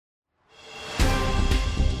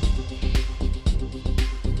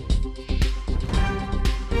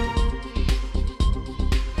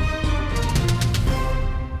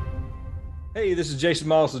Hey, this is Jason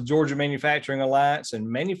Moss of Georgia Manufacturing Alliance and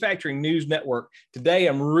Manufacturing News Network. Today,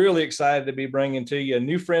 I'm really excited to be bringing to you a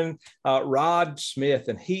new friend, Rod Smith,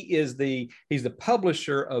 and he's the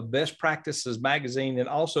publisher of Best Practices Magazine and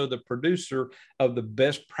also the producer of the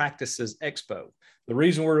Best Practices Expo. The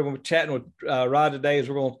reason we're going to be chatting with Rod today is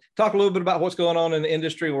we're going to talk a little bit about what's going on in the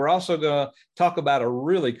industry. We're also going to talk about a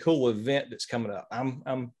really cool event that's coming up.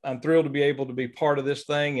 I'm thrilled to be able to be part of this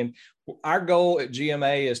thing, and our goal at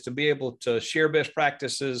GMA is to be able to share best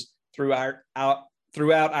practices throughout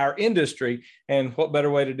our industry. And what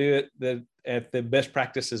better way to do it than at the Best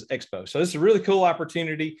Practices Expo? So this is a really cool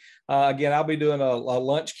opportunity. Again, I'll be doing a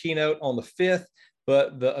lunch keynote on the 5th.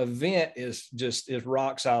 But the event is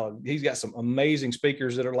rock solid. He's got some amazing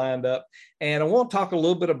speakers that are lined up. And I want to talk a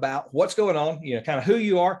little bit about what's going on, kind of who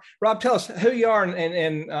you are. Rob, tell us who you are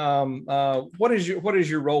and what is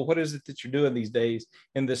your role? What is it that you're doing these days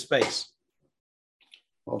in this space?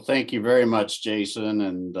 Well, thank you very much, Jason,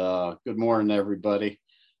 and good morning, everybody.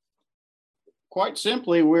 Quite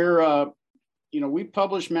simply, we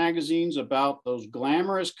publish magazines about those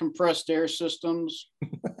glamorous compressed air systems,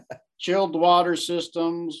 chilled water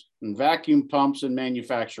systems, and vacuum pumps in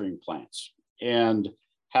manufacturing plants, and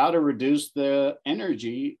how to reduce the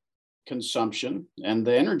energy consumption and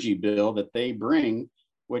the energy bill that they bring,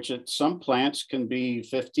 which at some plants can be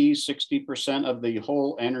 50, 60% of the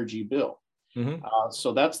whole energy bill. Mm-hmm.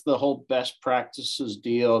 So that's the whole best practices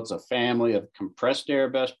deal. It's a family of compressed air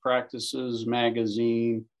best practices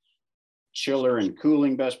magazine, chiller and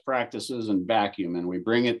cooling best practices, and vacuum, and we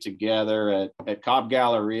bring it together at Cobb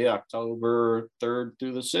Galleria October 3rd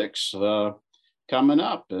through the 6th coming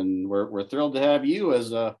up, and we're thrilled to have you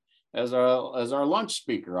as our lunch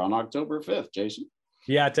speaker on October 5th, Jason.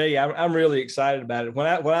 Yeah, I tell you, I'm really excited about it. When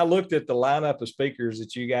I looked at the lineup of speakers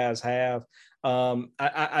that you guys have,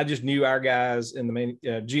 I just knew our guys in the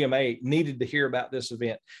GMA needed to hear about this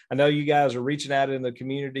event. I know you guys are reaching out in the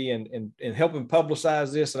community and helping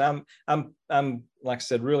publicize this, and I'm like I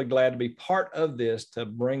said, really glad to be part of this, to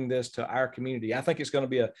bring this to our community. I think it's going to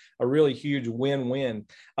be a really huge win-win.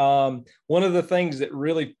 One of the things that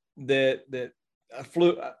really that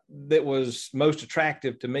was most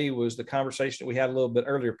attractive to me was the conversation that we had a little bit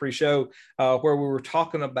earlier pre-show, where we were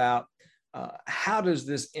talking about how does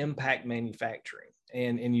this impact manufacturing?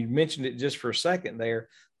 And you mentioned it just for a second there.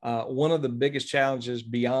 One of the biggest challenges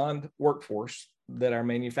beyond workforce that our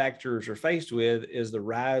manufacturers are faced with is the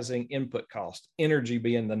rising input cost, energy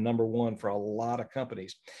being the number one for a lot of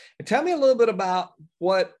companies. And tell me a little bit about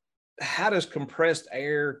how does compressed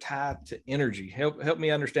air tie to energy? Help me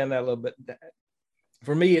understand that a little bit.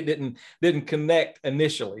 For me, it didn't connect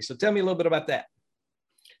initially. So tell me a little bit about that.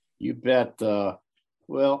 You bet.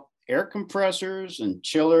 Well, air compressors and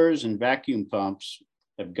chillers and vacuum pumps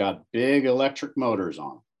have got big electric motors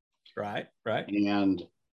on. Right. And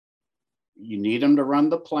you need them to run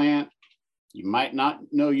the plant. You might not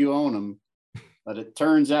know you own them, but it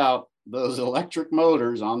turns out those electric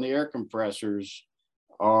motors on the air compressors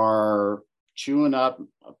are chewing up,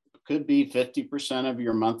 could be 50% of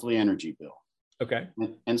your monthly energy bill. Okay.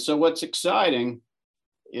 And so what's exciting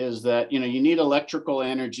is that, you need electrical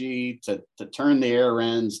energy to turn the air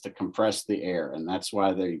ends to compress the air. And that's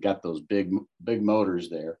why they got those big motors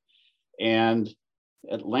there. And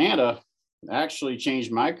Atlanta actually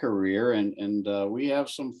changed my career. And we have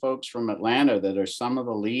some folks from Atlanta that are some of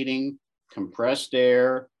the leading compressed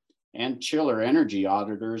air and chiller energy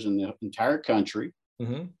auditors in the entire country.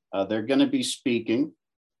 Mm-hmm. They're going to be speaking.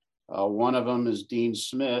 One of them is Dean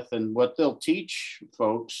Smith. And what they'll teach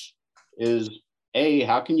folks is, A,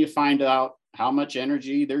 how can you find out how much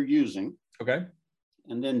energy they're using? Okay.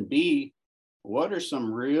 And then B, what are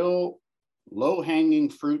some real low-hanging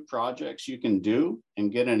fruit projects you can do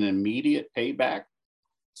and get an immediate payback,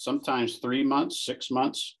 sometimes 3 months, 6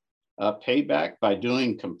 months payback by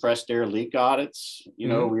doing compressed air leak audits.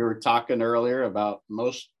 Mm-hmm. We were talking earlier about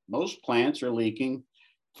most plants are leaking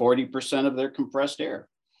 40% of their compressed air.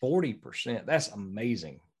 40%. That's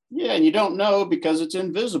amazing. Yeah, and you don't know because it's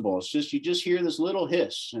invisible. It's just, you just hear this little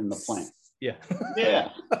hiss in the plant. Yeah. Yeah.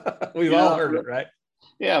 We've all heard it, right?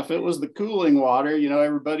 Yeah, if it was the cooling water,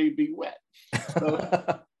 everybody'd be wet.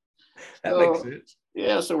 That makes sense.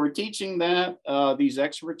 Yeah, so we're teaching that. These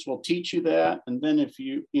experts will teach you that. And then if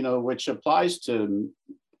which applies to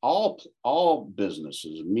all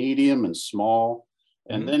businesses, medium and small.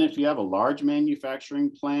 And then if you have a large manufacturing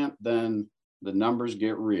plant, then the numbers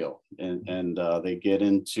get real and they get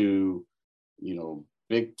into,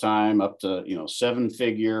 big time up to,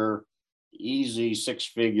 7-figure, easy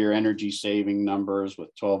 6-figure energy saving numbers with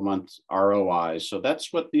 12-month ROIs. So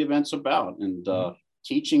that's what the event's about. And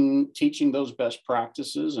teaching those best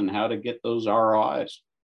practices and how to get those ROIs.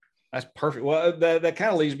 That's perfect. Well, that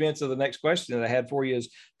kind of leads me into the next question that I had for you is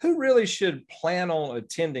who really should plan on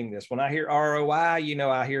attending this? When I hear ROI,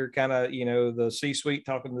 I hear kind of, the C-suite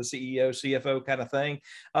talking to the CEO, CFO kind of thing.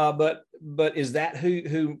 But is that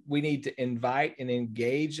who we need to invite and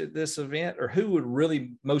engage at this event, or who would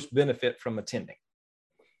really most benefit from attending?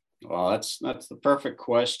 Well, that's the perfect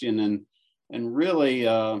question. And really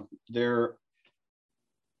there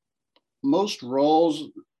most roles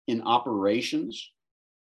in operations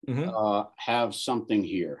have something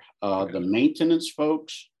here. The maintenance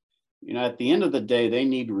folks, at the end of the day, they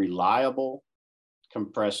need reliable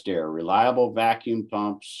compressed air, reliable vacuum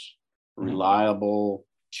pumps, reliable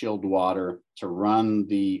chilled water to run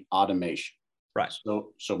the automation. Right.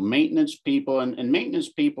 So maintenance people and maintenance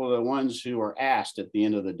people are the ones who are asked at the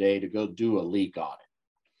end of the day to go do a leak audit.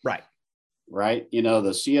 Right. Right. The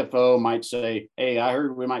CFO might say, hey, I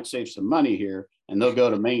heard we might save some money here. And they'll go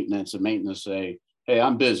to maintenance and maintenance say, hey,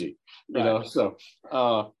 I'm busy, but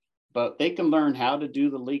they can learn how to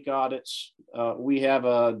do the leak audits. We have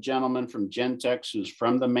a gentleman from Gentex who's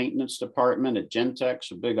from the maintenance department at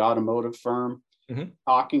Gentex, a big automotive firm,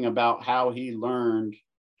 talking about how he learned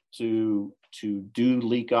to do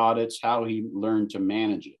leak audits, how he learned to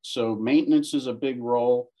manage it. So maintenance is a big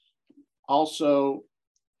role. Also,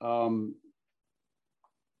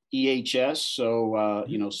 EHS, so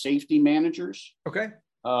safety managers. Okay.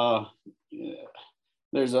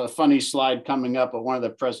 There's a funny slide coming up at one of the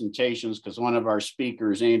presentations because one of our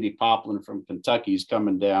speakers, Andy Poplin from Kentucky, is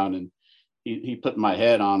coming down, and he put my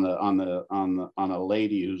head on a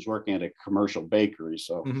lady who's working at a commercial bakery.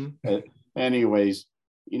 So, anyways,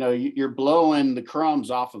 you're blowing the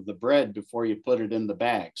crumbs off of the bread before you put it in the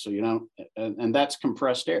bag. So and that's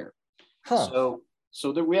compressed air. So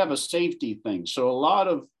that we have a safety thing. So a lot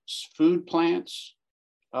of food plants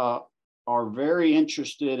are very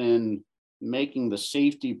interested in making the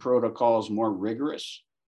safety protocols more rigorous.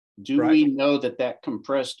 Do we know that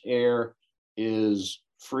compressed air is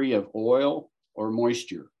free of oil or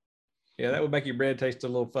moisture? Yeah, that would make your bread taste a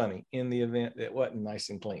little funny in the event it wasn't nice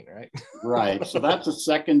and clean, right? Right. So that's a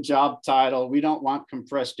second job title. We don't want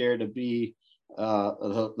compressed air to be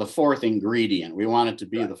the fourth ingredient. We want it to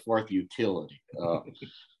be the fourth utility.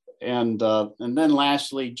 And then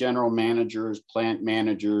lastly, general managers, plant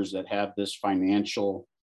managers that have this financial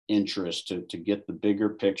interest to get the bigger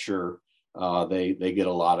picture, they get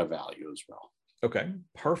a lot of value as well. Okay,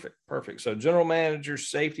 perfect. So general managers,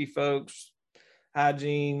 safety folks,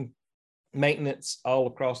 hygiene, maintenance, all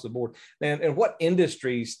across the board. And what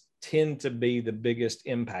industries tend to be the biggest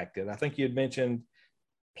impacted? I think you had mentioned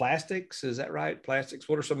plastics. Is that right? Plastics.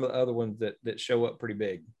 What are some of the other ones that show up pretty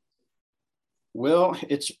big? Well,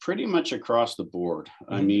 it's pretty much across the board.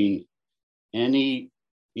 I mean,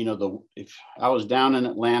 if I was down in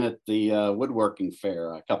Atlanta at the woodworking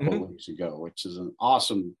fair a couple of weeks ago, which is an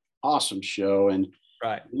awesome show. And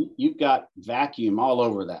you've got vacuum all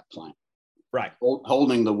over that plant, right?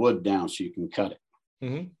 Holding the wood down so you can cut it.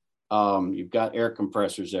 You've got air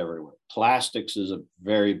compressors everywhere. Plastics is a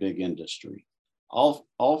very big industry. All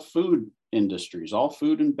food industries, all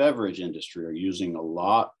food and beverage industry are using a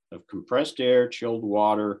lot of compressed air, chilled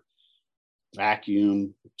water,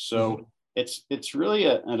 vacuum. So it's really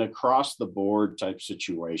an across the board type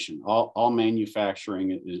situation. All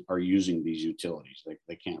manufacturing are using these utilities.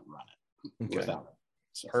 They can't run it without it.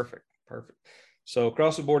 So. Perfect. So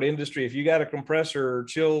across the board industry, if you got a compressor or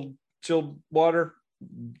chilled water,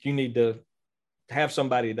 you need to have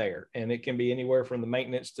somebody there, and it can be anywhere from the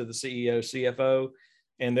maintenance to the CEO, CFO,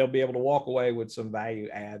 and they'll be able to walk away with some value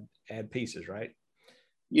add pieces, right?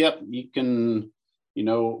 Yep. You can,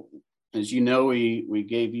 as you know, we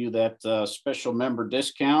gave you that special member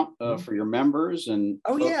discount for your members. And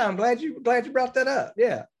yeah, I'm glad you brought that up.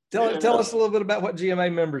 Yeah. Tell us a little bit about what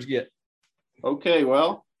GMA members get. Okay.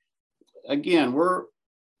 Well, again, we're,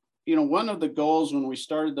 one of the goals when we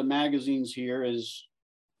started the magazines here is,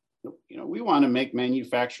 we want to make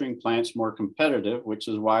manufacturing plants more competitive, which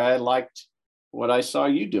is why I liked what I saw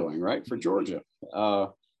you doing, right, for Georgia.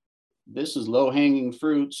 This is low-hanging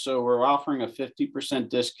fruit, so we're offering a 50%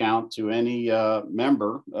 discount to any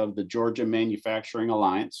member of the Georgia Manufacturing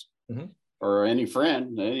Alliance, or any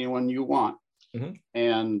friend, anyone you want.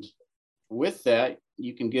 And with that,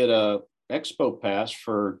 you can get a Expo Pass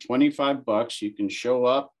for $25. You can show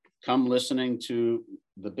up, come listening to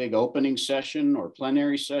the big opening session or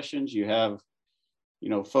plenary sessions. You have,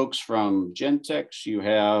 folks from Gentex. You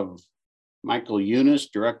have Michael Eunice,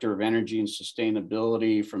 Director of Energy and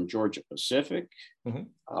Sustainability from Georgia Pacific.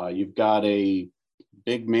 You've got a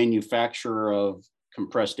big manufacturer of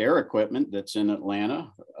compressed air equipment that's in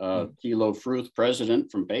Atlanta. Thilo Fruth,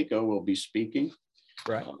 president from Baco, will be speaking.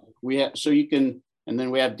 Right. And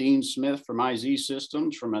then we have Dean Smith from IZ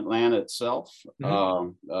Systems from Atlanta itself,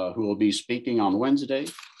 who will be speaking on Wednesday.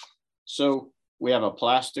 So we have a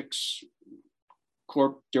plastics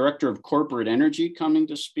director of corporate energy coming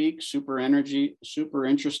to speak, super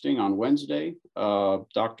interesting on Wednesday,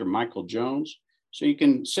 Dr. Michael Jones. So you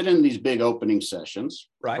can sit in these big opening sessions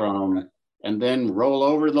and then roll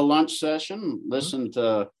over the lunch session, listen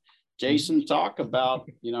to Jason talk about,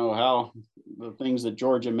 how the things that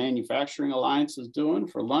Georgia Manufacturing Alliance is doing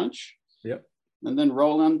for lunch. Yep. And then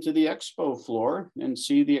roll onto the expo floor and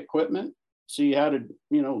see the equipment, see how to,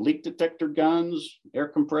 leak detector guns, air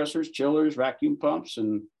compressors, chillers, vacuum pumps,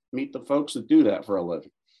 and meet the folks that do that for a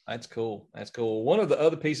living. That's cool. That's cool. One of the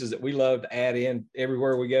other pieces that we love to add in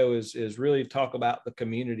everywhere we go is really talk about the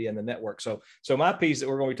community and the network. So my piece that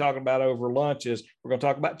we're going to be talking about over lunch is we're going to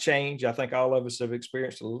talk about change. I think all of us have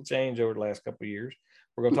experienced a little change over the last couple of years.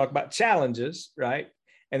 We're going to talk about challenges, right?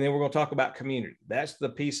 And then we're going to talk about community. That's the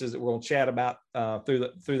pieces that we're going to chat about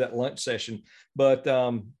through that lunch session. But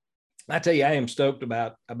I tell you, I am stoked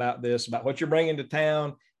about this, about what you're bringing to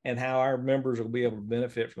town, and how our members will be able to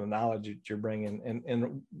benefit from the knowledge that you're bringing.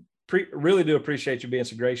 And really do appreciate you being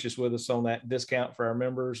so gracious with us on that discount for our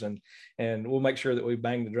members. And we'll make sure that we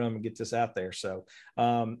bang the drum and get this out there. So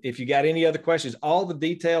if you got any other questions, all the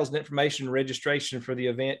details and information, registration for the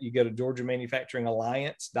event, you go to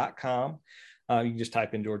GeorgiaManufacturingAlliance.com. You can just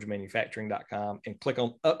type in GeorgiaManufacturing.com and click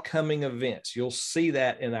on upcoming events. You'll see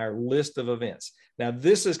that in our list of events. Now,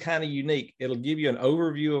 this is kind of unique. It'll give you an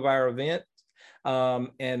overview of our event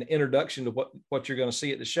and introduction to what you're going to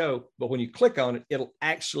see at the show. But when you click on it, it'll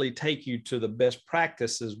actually take you to the best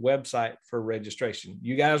practices website for registration.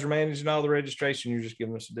 You guys are managing all the registration. You're just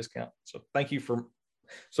giving us a discount. So thank you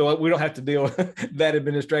so we don't have to deal with that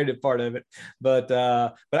administrative part of it. But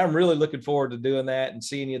I'm really looking forward to doing that and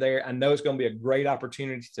seeing you there. I know it's going to be a great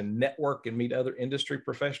opportunity to network and meet other industry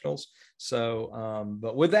professionals. So,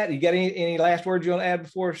 but with that, you got any last words you want to add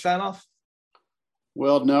before we sign off?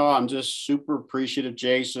 Well, no, I'm just super appreciative,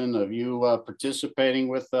 Jason, of you participating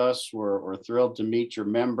with us. We're thrilled to meet your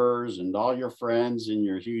members and all your friends in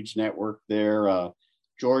your huge network there.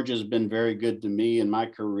 Georgia's been very good to me in my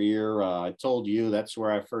career. I told you that's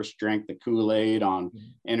where I first drank the Kool-Aid on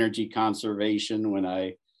energy conservation when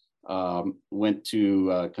I went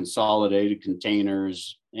to Consolidated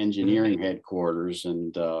Containers Engineering headquarters,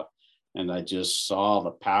 and I just saw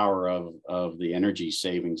the power of the energy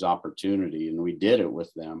savings opportunity, and we did it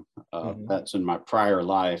with them. That's in my prior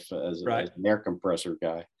life as an air compressor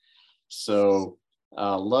guy. So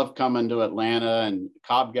love coming to Atlanta, and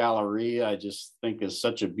Cobb Galleria, I just think is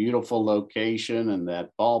such a beautiful location, and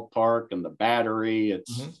that ballpark and the Battery,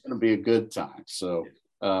 it's going to be a good time. So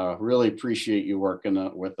really appreciate you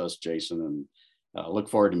working with us, Jason, and look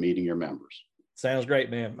forward to meeting your members. Sounds great,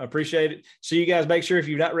 man. I appreciate it. So you guys make sure if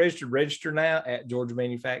you've not registered, register now at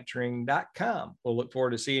GeorgiaManufacturing.com. We'll look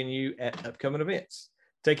forward to seeing you at upcoming events.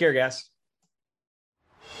 Take care, guys.